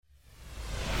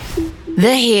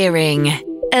The Hearing,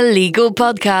 a legal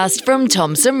podcast from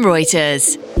Thomson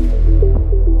Reuters.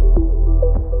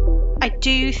 I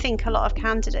do think a lot of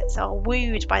candidates are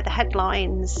wooed by the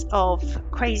headlines of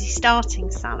crazy starting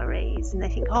salaries and they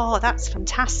think, oh, that's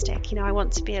fantastic, I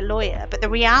want to be a lawyer. But the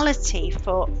reality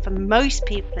for most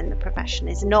people in the profession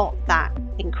is not that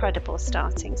incredible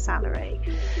starting salary.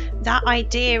 That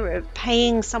idea of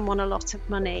paying someone a lot of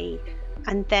money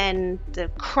and then the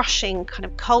crushing kind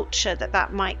of culture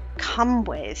that might come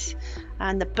with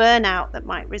and the burnout that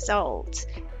might result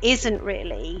isn't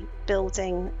really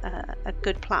building a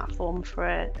good platform for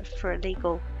a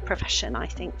legal profession, I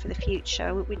think, for the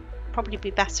future. We'd probably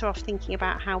be better off thinking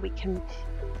about how we can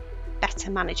better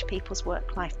manage people's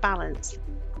work-life balance.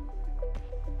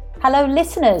 Hello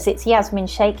listeners, it's Yasmin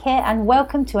here and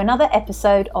welcome to another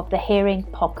episode of the Hearing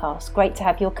podcast. Great to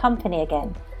have your company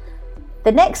again.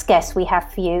 The next guest we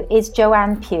have for you is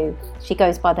Joanne Pugh. She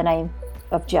goes by the name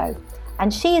of Jo,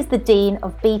 and she is the Dean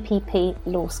of BPP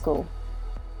Law School.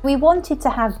 We wanted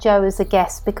to have Jo as a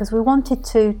guest because we wanted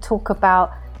to talk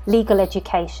about legal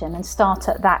education and start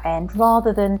at that end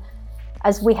rather than,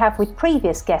 as we have with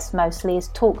previous guests mostly, is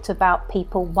talked about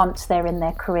people once they're in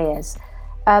their careers.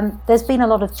 There's been a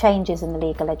lot of changes in the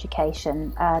legal education.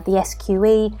 The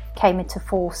SQE came into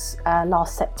force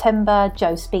last September.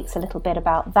 Jo speaks a little bit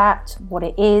about that, what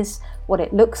it is, what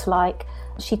it looks like.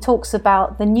 She talks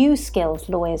about the new skills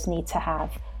lawyers need to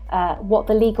have, what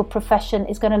the legal profession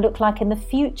is going to look like in the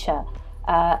future,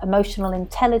 emotional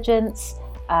intelligence,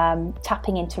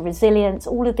 tapping into resilience,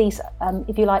 all of these,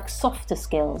 if you like, softer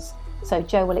skills. So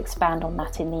Jo will expand on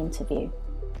that in the interview.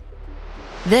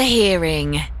 The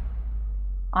Hearing.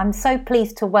 I'm so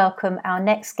pleased to welcome our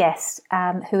next guest,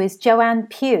 who is Joanne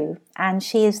Pugh, and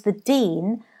she is the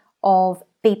Dean of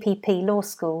BPP Law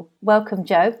School. Welcome,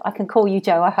 Jo. I can call you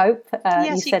Jo, I hope.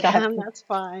 Yes, you can. That's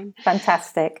fine.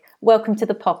 Fantastic. Welcome to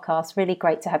the podcast. Really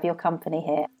great to have your company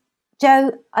here.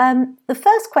 Jo, the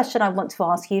first question I want to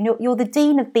ask you, you're the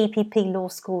Dean of BPP Law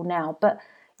School now, but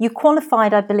you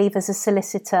qualified, I believe, as a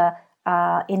solicitor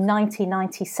in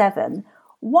 1997.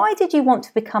 Why did you want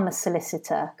to become a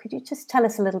solicitor? Could you just tell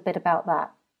us a little bit about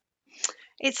that?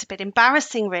 It's a bit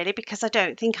embarrassing, really, because I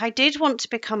don't think I did want to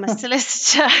become a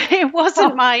solicitor. It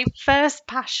wasn't my first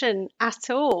passion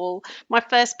at all. My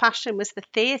first passion was the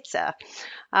theatre,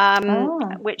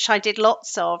 which I did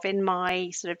lots of in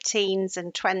my sort of teens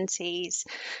and 20s.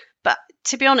 But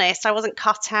to be honest, I wasn't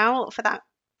cut out for that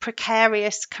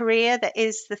precarious career that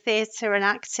is the theatre and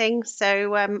acting,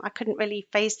 so I couldn't really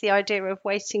face the idea of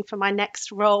waiting for my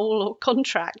next role or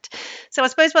contract. So I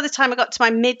suppose by the time I got to my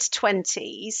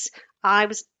mid-20s, I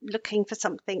was looking for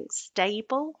something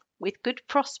stable with good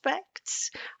prospects.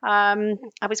 I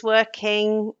was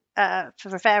working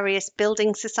for various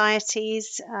building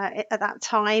societies at that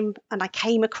time, and I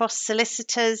came across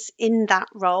solicitors in that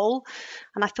role,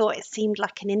 and I thought it seemed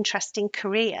like an interesting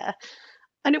career.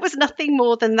 And it was nothing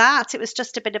more than that. It was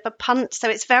just a bit of a punt. So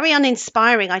it's very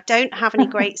uninspiring. I don't have any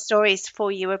great stories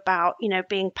for you about,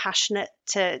 being passionate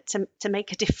to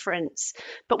make a difference.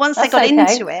 But once I got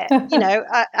into it,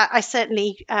 I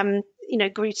certainly,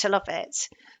 grew to love it.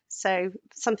 So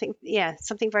something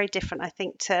very different, I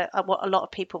think, to what a lot of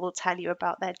people will tell you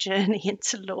about their journey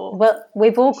into law. Well,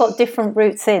 we've all got different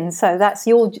routes in, so that's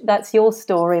your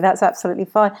story. That's absolutely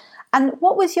fine. And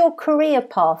what was your career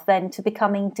path then to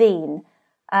becoming dean?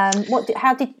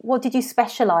 What did you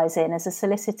specialise in as a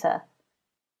solicitor?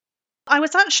 I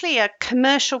was actually a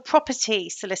commercial property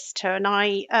solicitor, and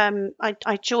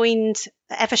I joined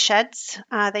Eversheds.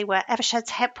 They were Eversheds,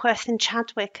 Hepworth and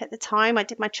Chadwick at the time. I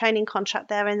did my training contract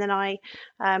there, and then I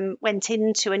went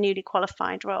into a newly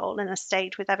qualified role, and I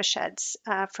stayed with Eversheds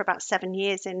for about 7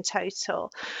 years in total.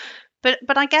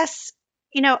 But I guess,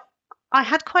 I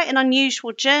had quite an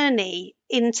unusual journey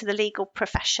into the legal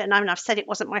profession. I mean, I've said it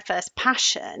wasn't my first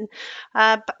passion,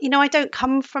 but, I don't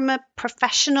come from a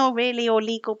professional really or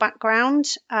legal background.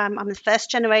 I'm the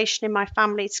first generation in my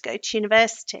family to go to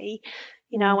university.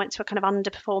 I went to a kind of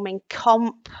underperforming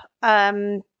comp.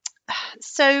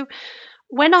 So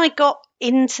when I got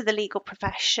into the legal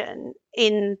profession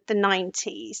in the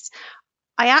 90s,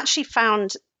 I actually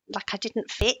found like I didn't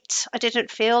fit. I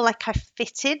didn't feel like I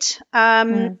fitted.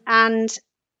 And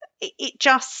it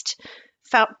just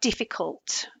felt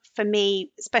difficult for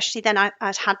me, especially then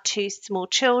I'd had 2 small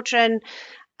children.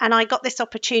 And I got this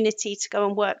opportunity to go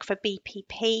and work for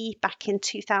BPP back in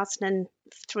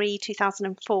 2003,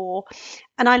 2004.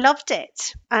 And I loved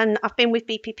it. And I've been with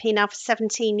BPP now for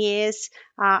 17 years.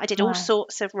 I did all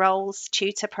sorts of roles,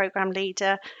 tutor, program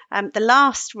leader. The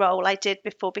last role I did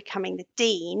before becoming the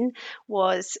dean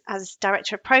was as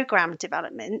director of program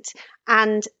development.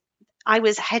 And I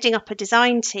was heading up a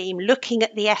design team looking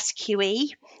at the SQE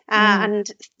and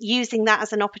using that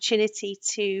as an opportunity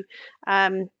to,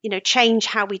 change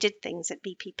how we did things at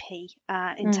BPP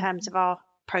in terms of our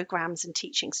programs and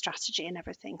teaching strategy and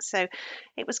everything. So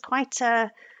it was quite an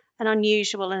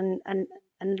unusual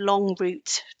and long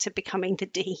route to becoming the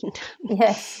dean.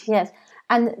 Yes.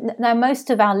 And now most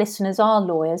of our listeners are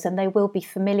lawyers and they will be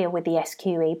familiar with the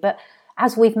SQE, but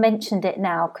as we've mentioned it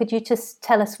now, could you just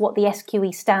tell us what the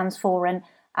SQE stands for and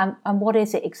what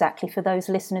is it exactly for those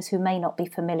listeners who may not be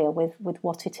familiar with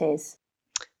what it is?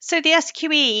 So the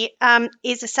SQE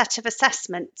is a set of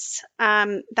assessments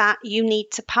that you need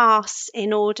to pass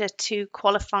in order to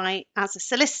qualify as a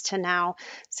solicitor now.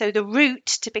 So the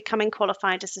route to becoming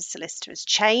qualified as a solicitor has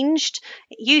changed.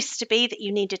 It used to be that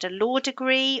you needed a law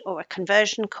degree or a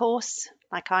conversion course,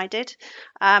 like I did.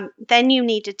 Then you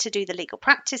needed to do the legal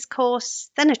practice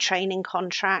course, then a training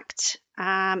contract,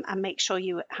 and make sure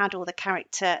you had all the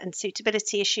character and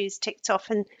suitability issues ticked off,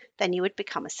 and then you would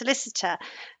become a solicitor.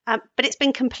 But it's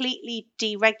been completely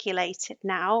deregulated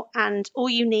now, and all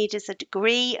you need is a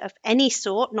degree of any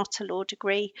sort, not a law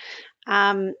degree,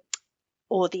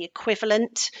 or the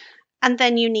equivalent. And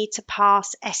then you need to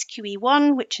pass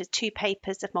SQE1, which is 2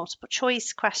 papers of multiple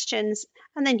choice questions.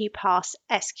 And then you pass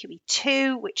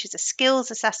SQE2, which is a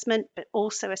skills assessment, but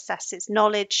also assesses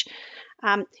knowledge.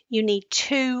 You need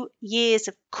 2 years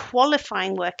of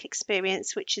qualifying work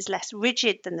experience, which is less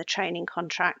rigid than the training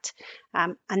contract.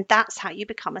 And that's how you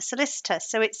become a solicitor.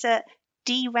 So it's a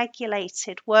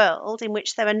deregulated world in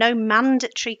which there are no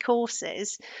mandatory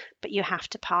courses, but you have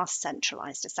to pass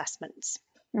centralised assessments.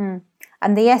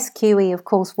 And the SQE, of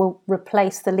course, will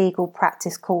replace the legal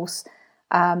practice course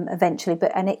eventually,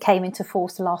 and it came into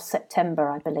force last September,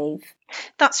 I believe.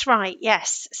 That's right,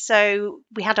 yes. So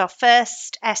we had our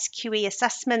first SQE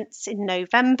assessments in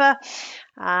November,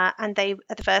 and they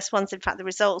are the first ones. In fact, the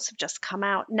results have just come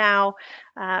out now.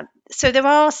 So there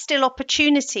are still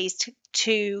opportunities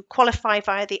to qualify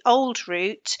via the old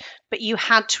route, but you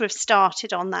had to have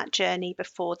started on that journey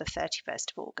before the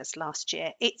 31st of August last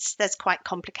year. There's quite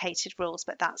complicated rules,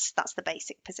 but that's the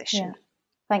basic position. Yeah.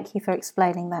 Thank you for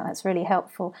explaining that. That's really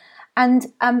helpful. And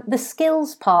the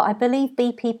skills part, I believe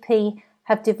BPP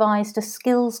have devised a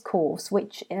skills course,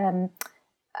 which in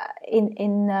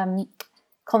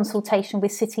consultation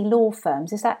with city law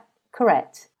firms. Is that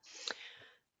correct?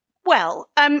 Well,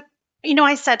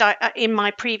 I said in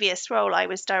my previous role, I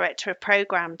was Director of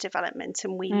Programme Development,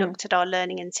 and we looked at our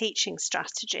learning and teaching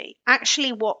strategy.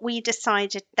 Actually, what we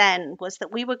decided then was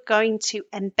that we were going to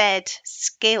embed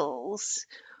skills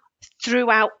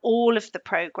throughout all of the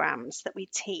programs that we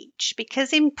teach,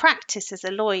 because in practice as a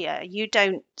lawyer, you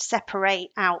don't separate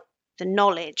out the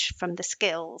knowledge from the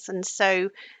skills. And so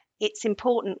it's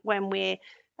important when we're,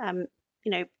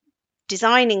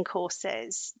 designing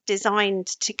courses designed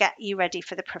to get you ready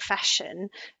for the profession,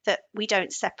 that we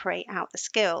don't separate out the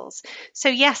skills. So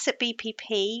yes, at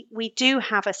BPP, we do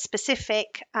have a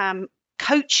specific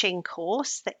coaching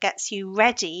course that gets you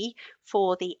ready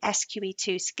for the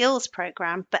SQE2 skills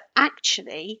program, but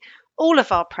actually all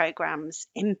of our programs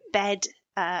embed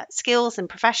skills and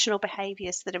professional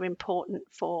behaviours that are important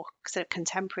for sort of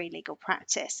contemporary legal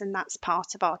practice, and that's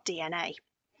part of our DNA.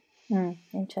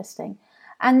 Interesting.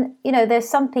 And, there's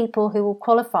some people who will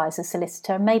qualify as a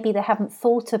solicitor, maybe they haven't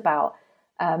thought about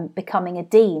becoming a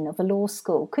dean of a law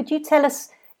school. Could you tell us,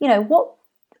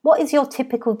 what is your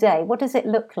typical day? What does it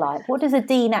look like? What does a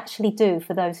dean actually do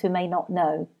for those who may not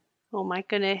know? Oh my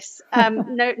goodness.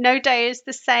 No day is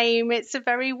the same. It's a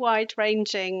very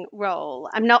wide-ranging role.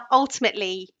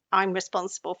 I'm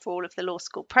responsible for all of the law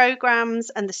school programs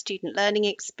and the student learning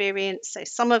experience. So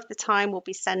some of the time will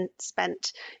be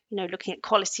spent, looking at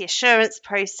quality assurance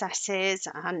processes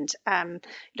and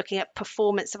looking at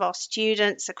performance of our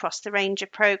students across the range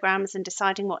of programs and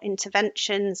deciding what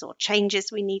interventions or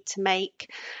changes we need to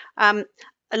make. A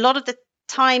lot of the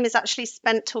time is actually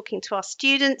spent talking to our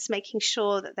students, making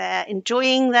sure that they're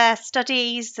enjoying their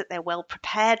studies, that they're well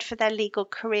prepared for their legal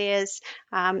careers.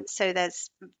 So there's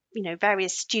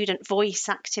various student voice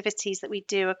activities that we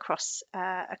do across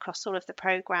all of the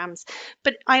programs.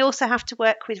 But I also have to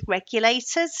work with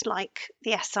regulators like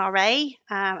the SRA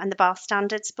and the Bar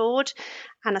Standards Board,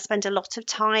 and I spend a lot of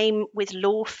time with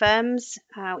law firms.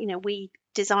 We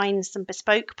design some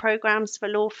bespoke programs for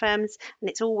law firms, and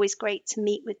it's always great to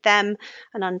meet with them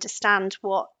and understand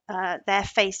what they're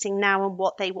facing now and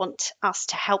what they want us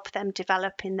to help them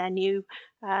develop in their new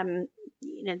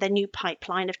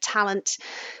pipeline of talent.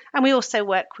 And we also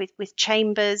work with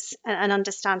chambers and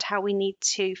understand how we need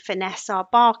to finesse our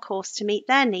bar course to meet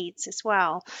their needs as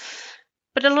well.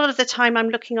 But a lot of the time I'm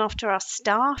looking after our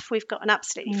staff. We've got an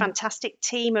absolutely fantastic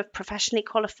team of professionally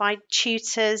qualified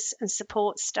tutors and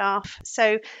support staff.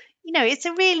 So, it's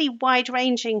a really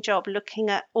wide-ranging job looking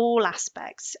at all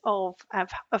aspects of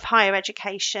higher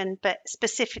education, but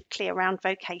specifically around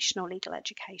vocational legal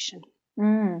education.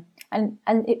 And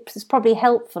it's probably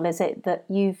helpful, is it, that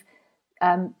you've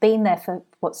been there for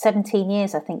 17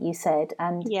 years, I think you said,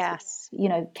 and yes,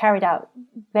 carried out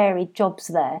varied jobs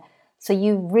there. So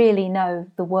you really know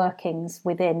the workings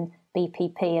within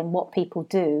BPP and what people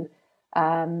do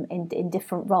in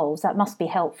different roles. That must be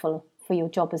helpful for your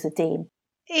job as a dean.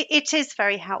 It is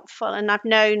very helpful, and I've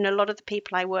known a lot of the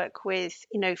people I work with,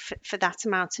 for that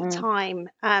amount of time.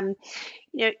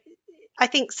 I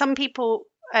think some people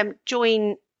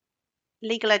join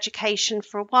legal education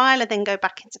for a while and then go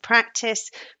back into practice,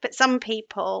 but some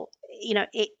people,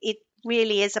 it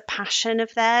really is a passion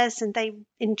of theirs and they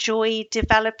enjoy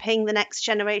developing the next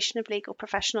generation of legal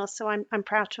professionals. So I'm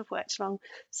proud to have worked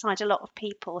alongside a lot of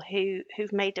people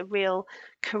who've made a real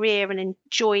career and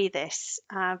enjoy this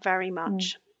very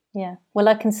much. Yeah, well,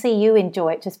 I can see you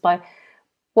enjoy it just by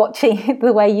watching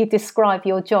the way you describe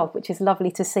your job, which is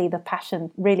lovely to see. The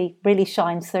passion really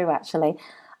shines through, actually.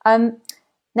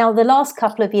 Now, the last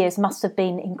couple of years must have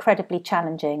been incredibly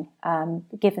challenging,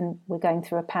 given we're going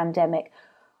through a pandemic.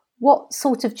 What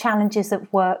sort of challenges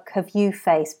at work have you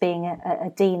faced being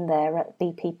a dean there at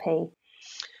BPP?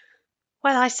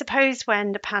 Well, I suppose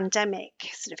when the pandemic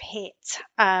sort of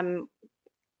hit,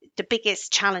 the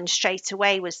biggest challenge straight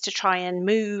away was to try and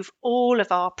move all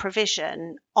of our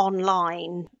provision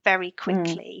online very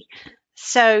quickly.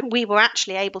 So we were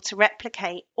actually able to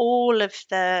replicate all of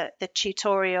the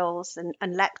tutorials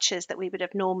and lectures that we would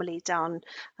have normally done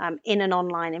in an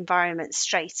online environment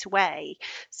straight away.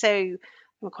 So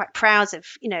I'm quite proud of,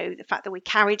 the fact that we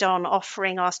carried on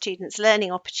offering our students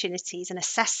learning opportunities and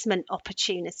assessment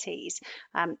opportunities,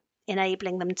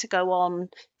 enabling them to go on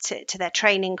to their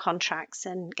training contracts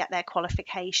and get their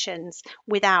qualifications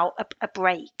without a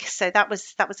break. So that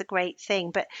was a great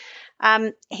thing. But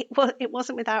it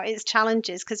wasn't without its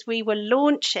challenges, because we were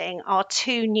launching our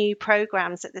 2 new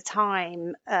programs at the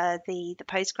time, the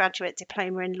postgraduate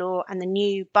diploma in law and the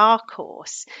new bar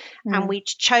course. And we'd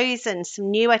chosen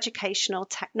some new educational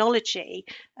technology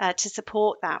to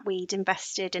support that. We'd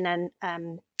invested in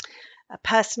a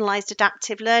personalised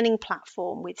adaptive learning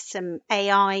platform with some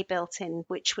AI built in,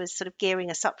 which was sort of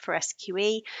gearing us up for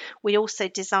SQE. We also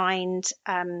designed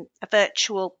a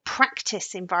virtual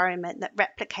practice environment that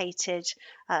replicated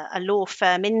a law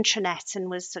firm intranet and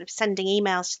was sort of sending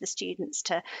emails to the students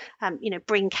to,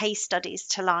 bring case studies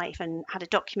to life, and had a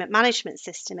document management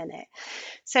system in it.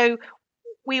 So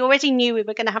we already knew we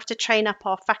were going to have to train up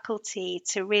our faculty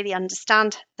to really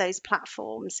understand those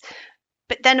platforms.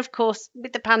 But then, of course,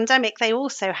 with the pandemic, they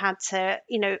also had to,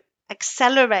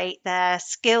 accelerate their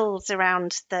skills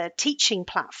around the teaching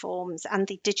platforms and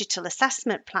the digital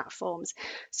assessment platforms.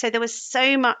 So there was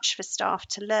so much for staff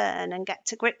to learn and get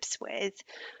to grips with.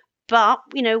 But,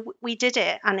 we did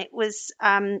it, and it was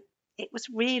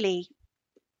really,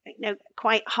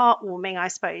 quite heartwarming, I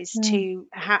suppose, to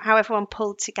how everyone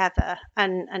pulled together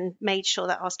and made sure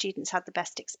that our students had the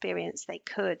best experience they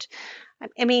could.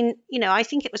 I mean, I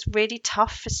think it was really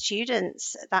tough for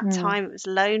students at that time. It was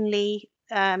lonely,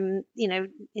 in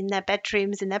their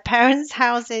bedrooms, in their parents'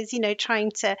 houses,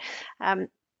 trying to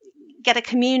get a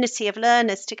community of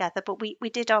learners together. But we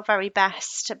did our very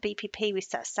best at BPP. We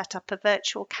set up a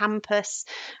virtual campus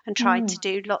and tried to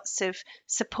do lots of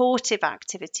supportive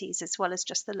activities as well as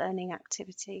just the learning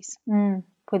activities.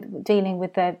 With dealing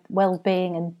with their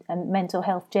well-being and mental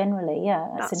health generally. Yeah,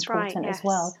 that's important right, yes. as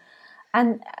well.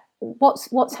 And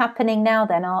what's happening now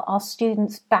then? Are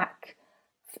students back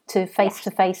to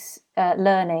face-to-face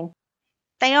learning?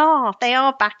 They are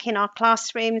back in our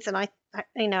classrooms, and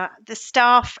the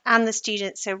staff and the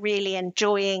students are really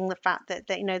enjoying the fact that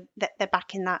they're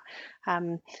back in that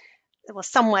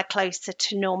somewhere closer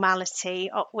to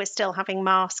normality. We're still having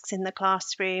masks in the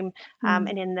classroom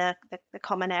and in the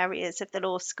common areas of the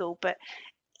law school, but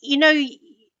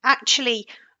actually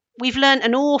we've learned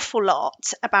an awful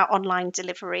lot about online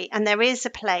delivery, and there is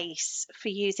a place for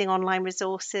using online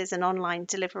resources and online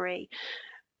delivery.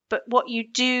 But what you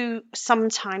do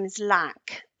sometimes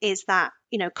lack is that,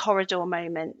 corridor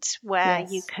moment where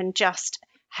you can just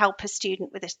help a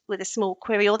student with a small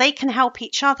query, or they can help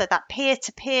each other. That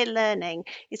peer-to-peer learning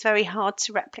is very hard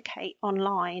to replicate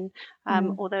online.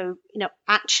 Although,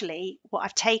 actually what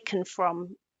I've taken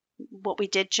from what we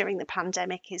did during the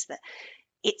pandemic is that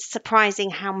it's surprising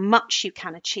how much you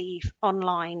can achieve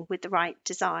online with the right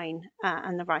design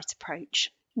and the right approach.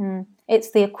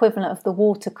 It's the equivalent of the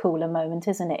water cooler moment,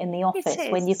 isn't it, in the office,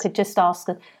 It when you is. could just ask,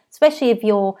 especially if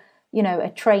you're,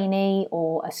 a trainee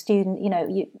or a student,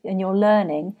 and you're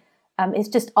learning, it's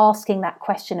just asking that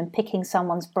question and picking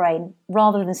someone's brain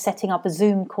rather than setting up a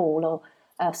Zoom call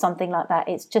or something like that.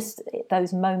 It's just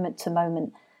those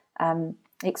moment-to-moment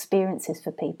experiences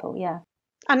for people, yeah.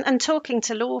 And talking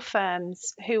to law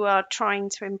firms who are trying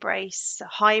to embrace a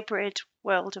hybrid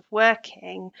world of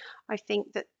working, I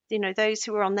think that those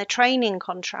who are on their training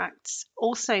contracts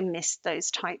also miss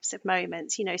those types of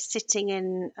moments. Sitting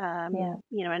in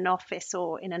an office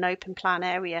or in an open plan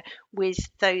area with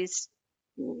those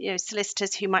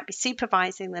solicitors who might be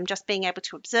supervising them, just being able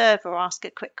to observe or ask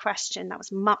a quick question. That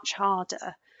was much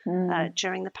harder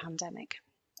during the pandemic.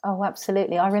 Oh,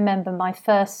 absolutely. I remember my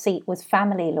first seat was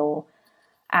family law.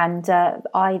 And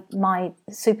my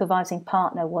supervising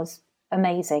partner was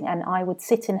amazing, and I would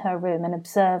sit in her room and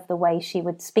observe the way she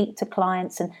would speak to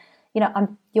clients. And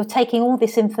you're taking all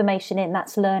this information in,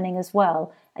 that's learning as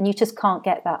well, and you just can't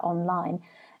get that online.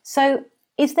 So,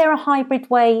 is there a hybrid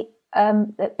way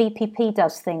that BPP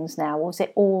does things now, or is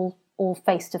it all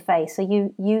face to face? Are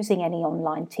you using any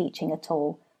online teaching at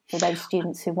all for those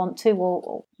students who want to?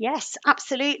 Or Yes,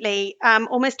 absolutely.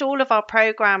 Almost all of our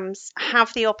programs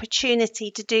have the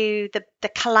opportunity to do the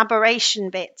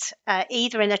collaboration bit,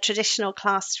 either in a traditional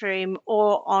classroom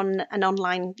or on an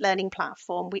online learning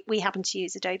platform. We happen to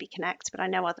use Adobe Connect, but I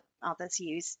know others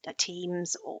use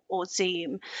Teams or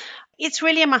Zoom. It's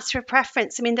really a matter of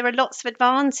preference. I mean, there are lots of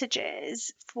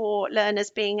advantages for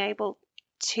learners being able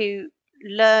to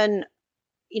learn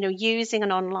using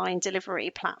an online delivery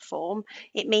platform.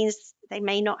 It means they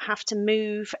may not have to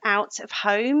move out of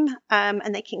home,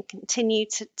 and they can continue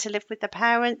to live with their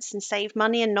parents and save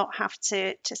money and not have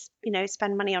to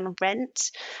spend money on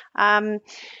rent.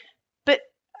 But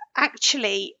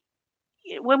actually,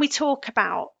 when we talk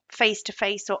about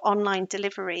face-to-face or online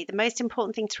delivery, the most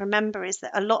important thing to remember is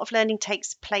that a lot of learning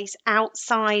takes place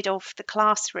outside of the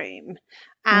classroom.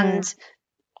 And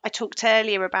I talked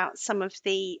earlier about some of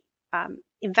the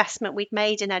investment we've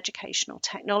made in educational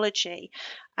technology,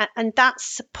 and that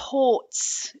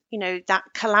supports that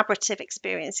collaborative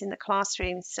experience in the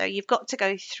classroom. So you've got to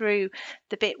go through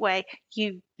the bit where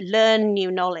you learn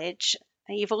new knowledge,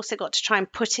 and you've also got to try and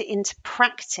put it into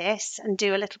practice and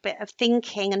do a little bit of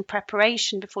thinking and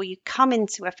preparation before you come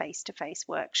into a face-to-face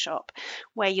workshop,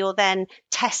 where you're then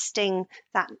testing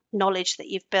that knowledge that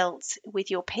you've built with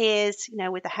your peers,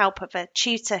 with the help of a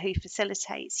tutor who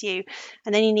facilitates you.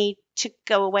 And then you need to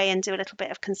go away and do a little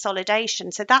bit of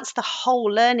consolidation. So that's the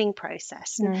whole learning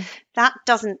process. And that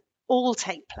doesn't all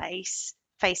take place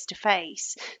face to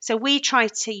face. So we try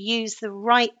to use the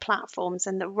right platforms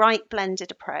and the right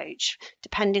blended approach,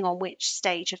 depending on which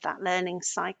stage of that learning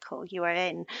cycle you are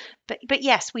in. But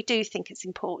yes, we do think it's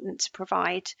important to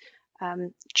provide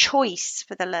choice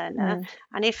for the learner.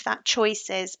 And if that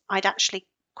choice is, I'd actually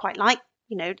quite like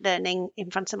learning in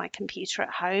front of my computer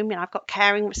at home, I've got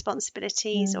caring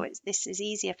responsibilities, or this is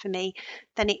easier for me,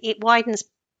 then it widens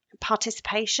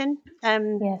participation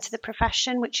to the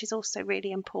profession, which is also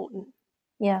really important.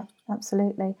 Yeah,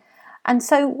 absolutely. And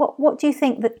so what do you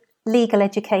think that legal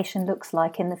education looks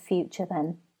like in the future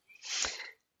then?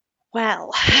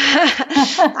 Well,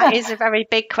 that is a very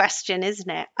big question, isn't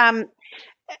it? And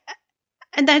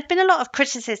there's been a lot of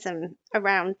criticism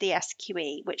around the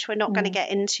SQE, which we're not going to get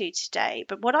into today.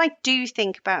 But what I do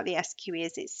think about the SQE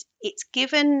is it's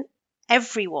given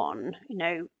everyone,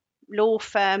 law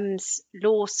firms,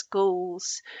 law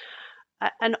schools,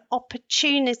 an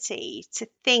opportunity to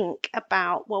think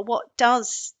about, well, what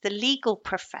does the legal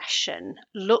profession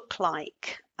look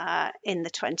like in the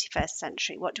 21st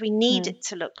century? What do we need it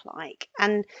to look like?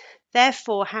 And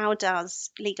therefore, how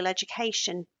does legal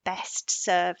education best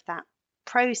serve that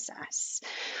process?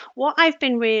 What I've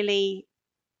been really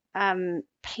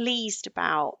pleased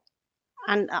about,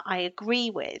 and I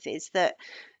agree with, is that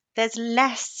there's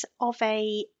less of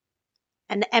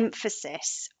an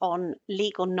emphasis on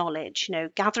legal knowledge,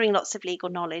 gathering lots of legal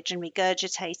knowledge and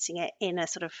regurgitating it in a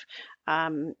sort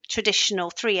of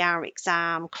traditional 3-hour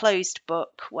exam, closed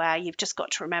book, where you've just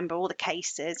got to remember all the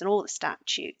cases and all the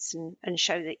statutes and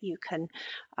show that you can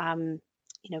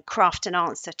craft an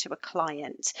answer to a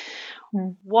client.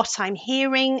 What I'm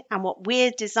hearing and what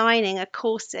we're designing are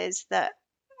courses that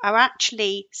are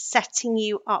actually setting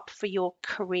you up for your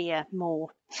career more.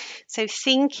 So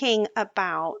thinking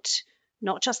about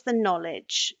not just the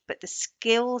knowledge, but the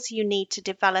skills you need to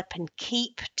develop and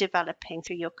keep developing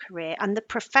through your career, and the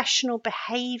professional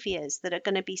behaviours that are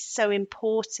going to be so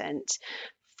important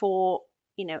for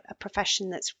a profession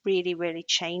that's really, really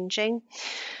changing.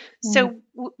 So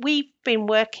we've been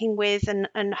working with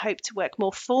and hope to work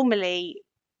more formally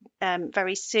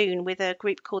very soon with a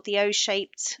group called the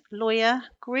O-shaped lawyer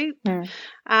group.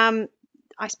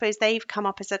 I suppose they've come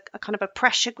up as a kind of a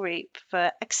pressure group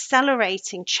for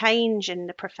accelerating change in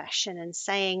the profession and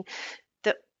saying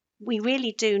that we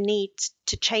really do need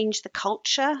to change the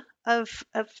culture of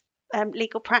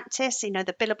legal practice,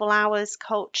 the billable hours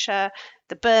culture,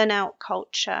 the burnout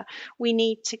culture. We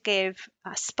need to give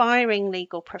aspiring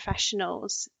legal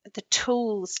professionals the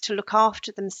tools to look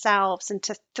after themselves and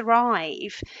to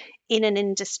thrive in an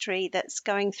industry that's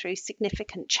going through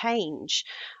significant change.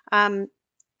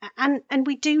 And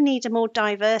we do need a more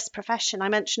diverse profession. I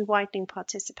mentioned widening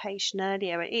participation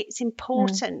earlier. It's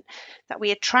important that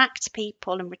we attract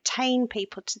people and retain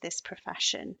people to this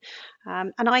profession.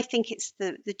 And I think it's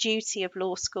the duty of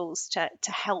law schools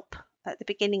to help at the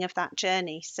beginning of that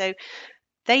journey. So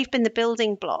they've been the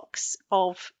building blocks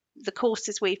of the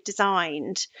courses we've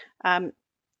designed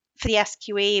for the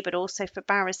SQE, but also for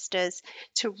barristers,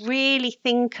 to really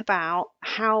think about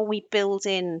how we build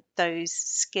in those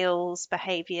skills,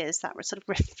 behaviours, that sort of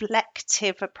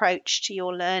reflective approach to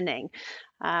your learning,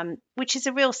 which is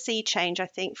a real sea change, I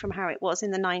think, from how it was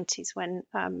in the 90s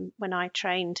when I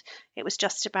trained. It was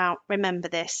just about remember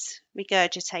this,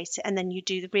 regurgitate it, and then you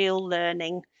do the real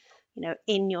learning,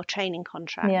 in your training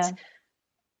contract.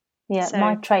 Yeah. So,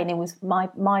 my training was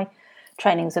my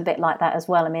training's a bit like that as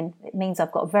well. I mean, it means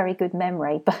I've got a very good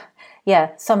memory, but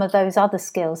some of those other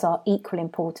skills are equally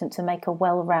important to make a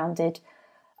well-rounded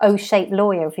O-shaped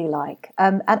lawyer, if you like.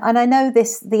 And I know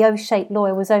the O-shaped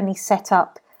lawyer was only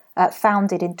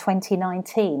founded in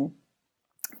 2019,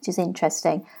 which is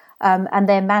interesting. And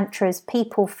their mantra is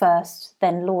people first,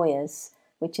 then lawyers,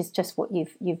 which is just what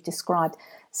you've described.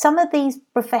 Some of these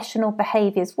professional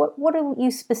behaviours, what are you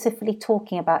specifically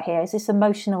talking about here? Is this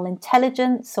emotional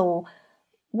intelligence, or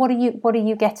what are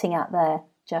you getting at there,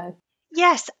 Jo?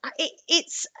 Yes,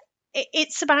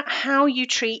 it's about how you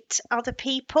treat other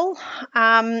people,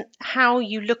 how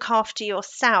you look after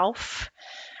yourself,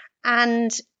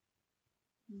 and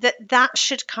that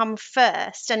should come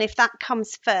first. And if that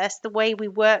comes first, the way we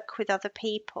work with other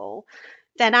people,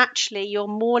 then actually you're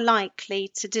more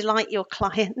likely to delight your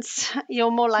clients.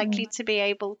 You're more likely to be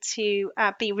able to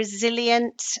be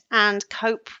resilient and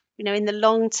cope, in the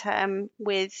long term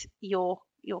with your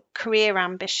career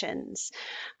ambitions.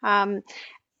 When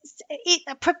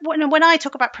I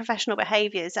talk about professional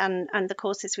behaviours and the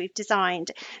courses we've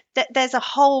designed, there's a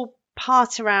whole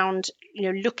part around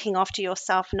looking after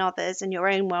yourself and others and your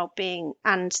own well-being,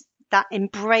 and that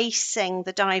embracing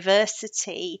the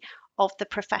diversity of the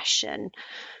profession.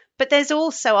 But there's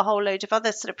also a whole load of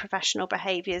other sort of professional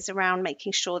behaviours around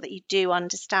making sure that you do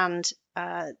understand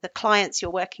the clients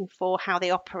you're working for, how they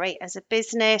operate as a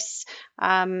business,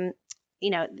 the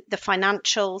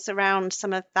financials around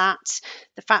some of that,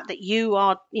 the fact that you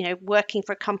are, working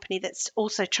for a company that's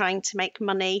also trying to make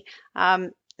money.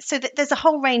 So that there's a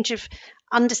whole range of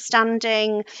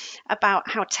understanding about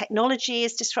how technology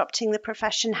is disrupting the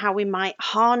profession, how we might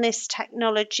harness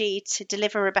technology to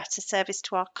deliver a better service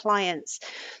to our clients.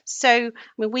 So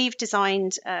we've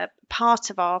designed part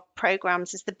of our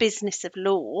programs as the business of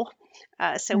law.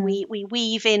 So we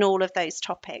weave in all of those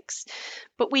topics.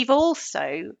 But we've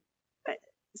also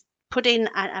put in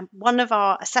one of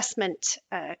our assessment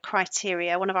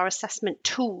criteria, one of our assessment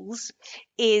tools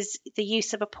is the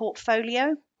use of a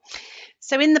portfolio.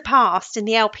 So in the past, in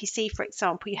the LPC, for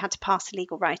example, you had to pass a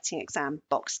legal writing exam,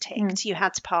 box ticked. You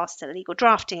had to pass a legal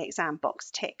drafting exam, box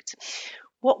ticked.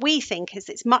 What we think is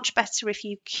it's much better if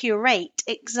you curate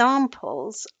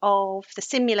examples of the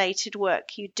simulated work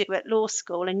you do at law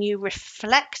school and you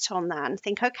reflect on that and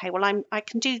think, okay, well, I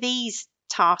can do these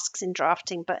tasks in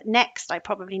drafting, but next I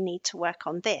probably need to work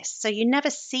on this. So you never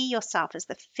see yourself as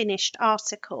the finished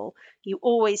article. You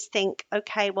always think,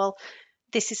 okay, well,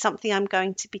 this is something I'm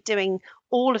going to be doing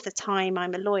all of the time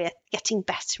I'm a lawyer, getting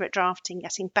better at drafting,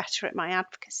 getting better at my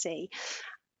advocacy,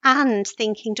 and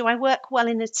thinking, do I work well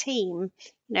in a team?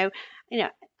 Am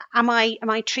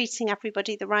I treating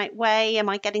everybody the right way? Am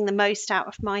I getting the most out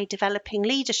of my developing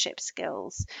leadership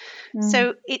skills?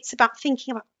 So it's about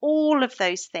thinking about all of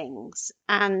those things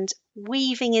and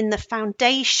weaving in the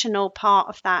foundational part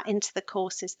of that into the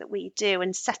courses that we do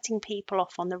and setting people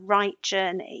off on the right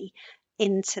journey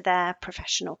into their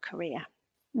professional career.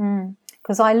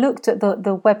 Because I looked at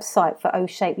the website for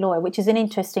O-shaped lawyer, which is an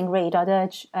interesting read. I'd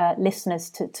urge listeners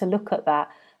to look at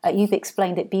that. You've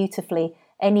explained it beautifully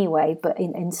anyway, but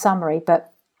in summary,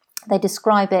 but they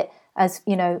describe it as,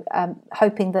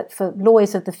 hoping that for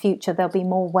lawyers of the future, they'll be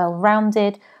more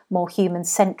well-rounded, more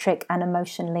human-centric and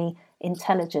emotionally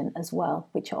intelligent as well,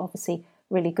 which are obviously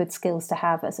really good skills to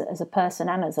have as a person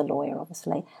and as a lawyer,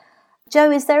 obviously. Jo,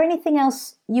 is there anything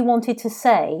else you wanted to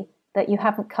say that you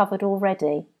haven't covered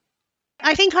already?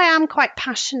 I think I am quite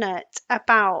passionate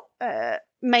about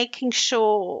making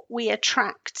sure we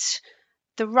attract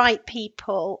the right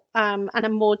people and a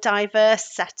more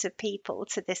diverse set of people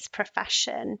to this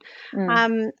profession. I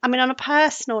mean, on a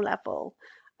personal level,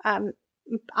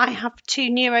 I have two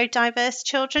neurodiverse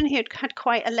children who had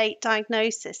quite a late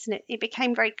diagnosis, and it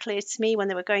became very clear to me when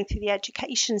they were going through the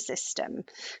education system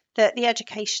that the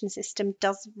education system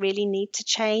does really need to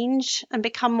change and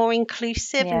become more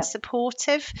inclusive and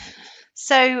supportive.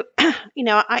 So,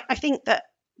 I think that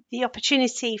the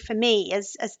opportunity for me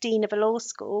as Dean of a law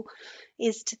school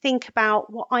is to think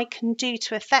about what I can do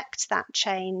to affect that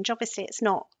change. Obviously, it's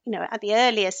not, at the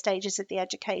earlier stages of the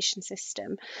education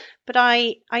system, but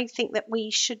I think that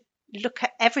we should look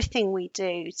at everything we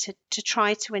do to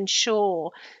try to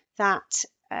ensure that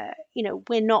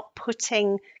we're not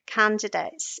putting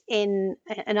candidates in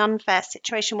an unfair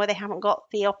situation where they haven't got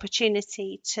the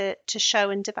opportunity to show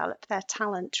and develop their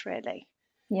talent, really.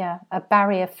 Yeah, a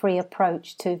barrier-free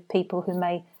approach to people who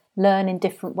may learn in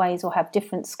different ways or have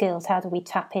different skills. How do we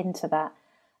tap into that?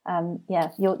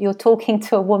 You're talking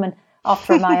to a woman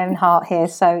after my own heart here.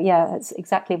 So yeah, that's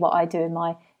exactly what I do in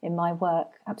my work.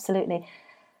 Absolutely.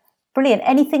 Brilliant.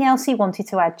 Anything else you wanted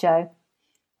to add, Jo?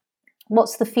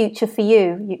 What's the future for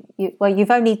you?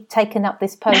 You've only taken up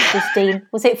this post as Dean.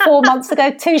 Was it 4 months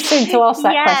ago? Too soon to ask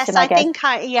that question, I guess.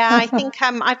 I think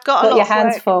I've got a lot your of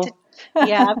hands work full.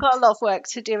 I've got a lot of work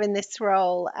to do in this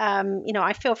role.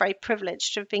 I feel very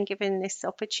privileged to have been given this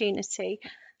opportunity.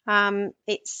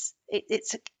 It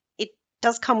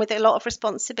does come with a lot of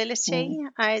responsibility.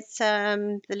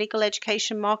 The legal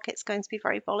education market's going to be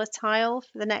very volatile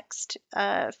for the next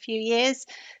few years.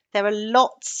 There are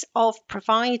lots of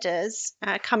providers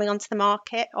coming onto the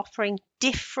market offering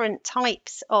different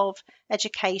types of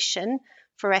education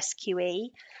for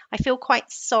SQE. I feel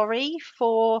quite sorry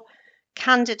for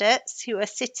candidates who are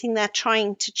sitting there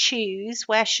trying to choose,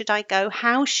 where should I go?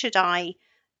 How should I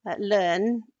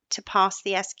learn to pass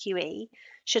the SQE?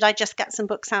 Should I just get some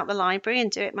books out of the library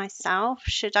and do it myself?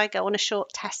 Should I go on a short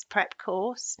test prep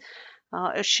course?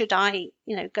 Or should I,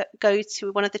 go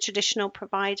to one of the traditional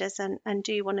providers and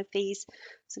do one of these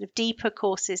sort of deeper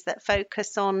courses that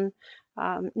focus on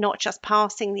not just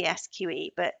passing the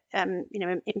SQE, but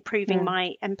improving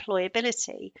my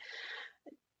employability?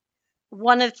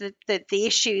 One of the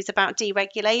issues about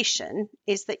deregulation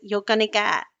is that you're going to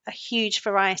get a huge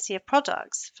variety of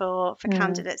products for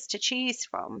candidates to choose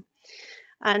from.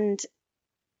 And,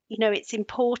 it's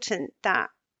important that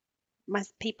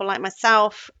people like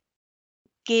myself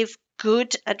give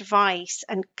good advice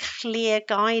and clear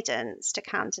guidance to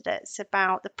candidates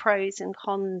about the pros and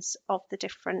cons of the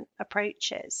different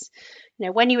approaches.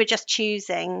 When you were just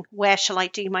choosing, where shall I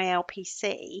do my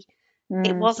LPC?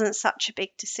 It wasn't such a big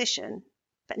decision,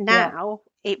 but now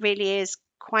it really is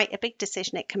quite a big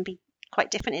decision. It can be quite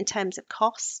different in terms of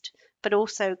cost, but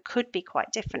also could be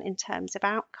quite different in terms of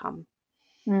outcome.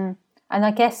 And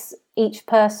I guess each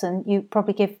person, you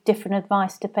probably give different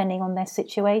advice depending on their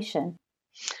situation.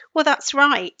 Well, that's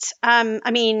right.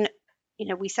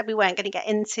 We said we weren't going to get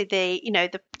into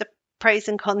the pros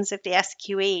and cons of the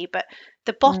SQE, but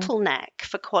the bottleneck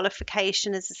for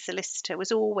qualification as a solicitor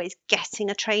was always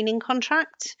getting a training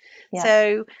contract.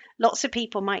 So lots of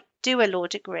people might do a law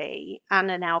degree and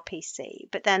an LPC,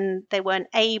 but then they weren't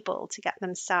able to get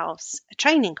themselves a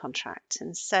training contract,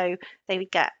 and so they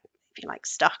would get, if you like,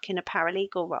 stuck in a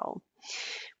paralegal role.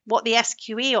 What the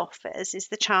SQE offers is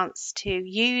the chance to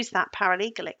use that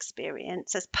paralegal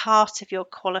experience as part of your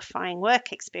qualifying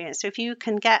work experience. So if you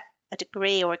can get a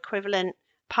degree or equivalent,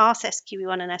 pass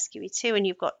SQE1 and SQE2, and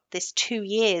you've got this 2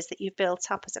 years that you've built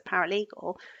up as a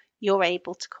paralegal, you're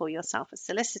able to call yourself a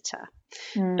solicitor.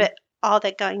 But are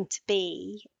there going to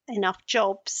be enough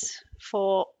jobs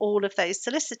for all of those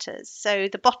solicitors? So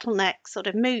the bottleneck sort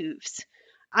of moves.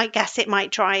 I guess it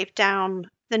might drive down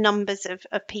the numbers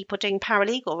of people doing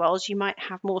paralegal roles. You might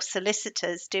have more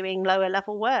solicitors doing lower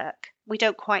level work. We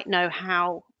don't quite know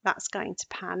how that's going to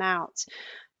pan out.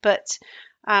 But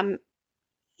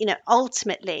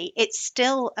ultimately, it's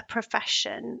still a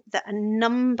profession that a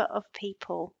number of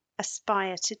people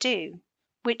aspire to do,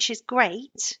 which is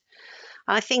great.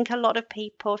 I think a lot of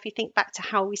people, if you think back to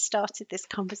how we started this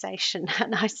conversation,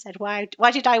 and I said, why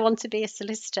did I want to be a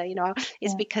solicitor?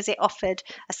 It's because it offered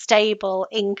a stable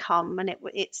income, and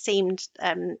it seemed,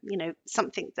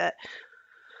 something that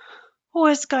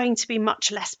was going to be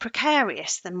much less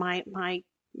precarious than my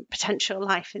potential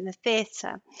life in the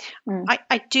theatre.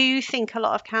 I do think a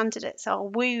lot of candidates are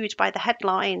wooed by the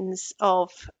headlines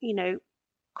of,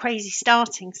 crazy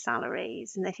starting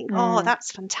salaries, and they think, oh,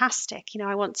 that's fantastic,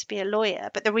 I want to be a lawyer.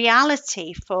 But the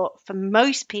reality for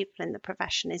most people in the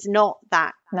profession is not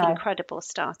that incredible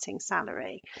starting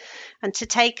salary. And to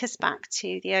take us back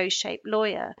to the O-shaped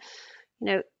lawyer,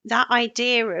 that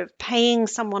idea of paying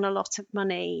someone a lot of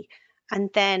money and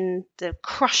then the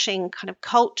crushing kind of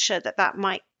culture that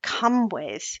might come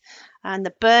with, and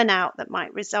the burnout that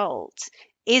might result,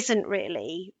 isn't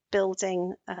really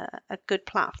building a good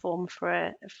platform for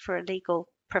a legal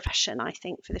profession. I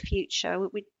think for the future,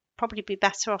 we'd probably be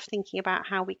better off thinking about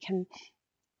how we can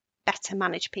better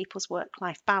manage people's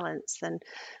work-life balance than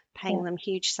paying them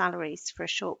huge salaries for a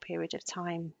short period of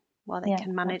time while they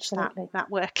can manage that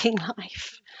working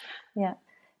life. Yeah.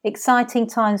 Exciting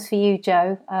times for you,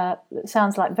 Jo. It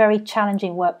sounds like very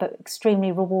challenging work, but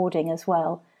extremely rewarding as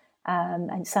well.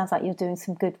 And it sounds like you're doing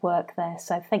some good work there.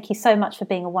 So thank you so much for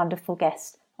being a wonderful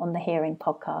guest on the Hearing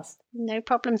podcast. No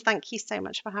problem. Thank you so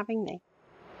much for having me.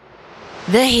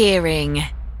 The Hearing.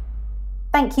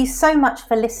 Thank you so much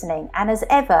for listening. And as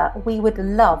ever, we would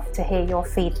love to hear your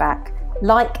feedback.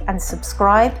 Like and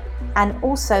subscribe. And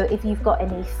also, if you've got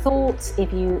any thoughts,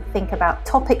 if you think about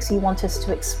topics you want us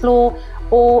to explore,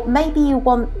 or maybe you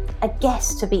want a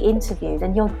guest to be interviewed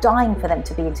and you're dying for them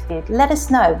to be interviewed, let us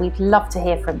know. We'd love to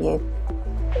hear from you.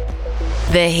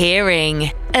 The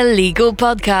Hearing, a legal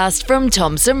podcast from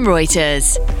Thomson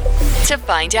Reuters. To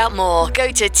find out more,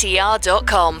 go to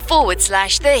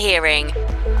tr.com/The Hearing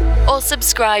or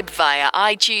subscribe via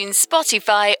iTunes,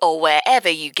 Spotify, or wherever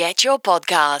you get your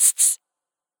podcasts.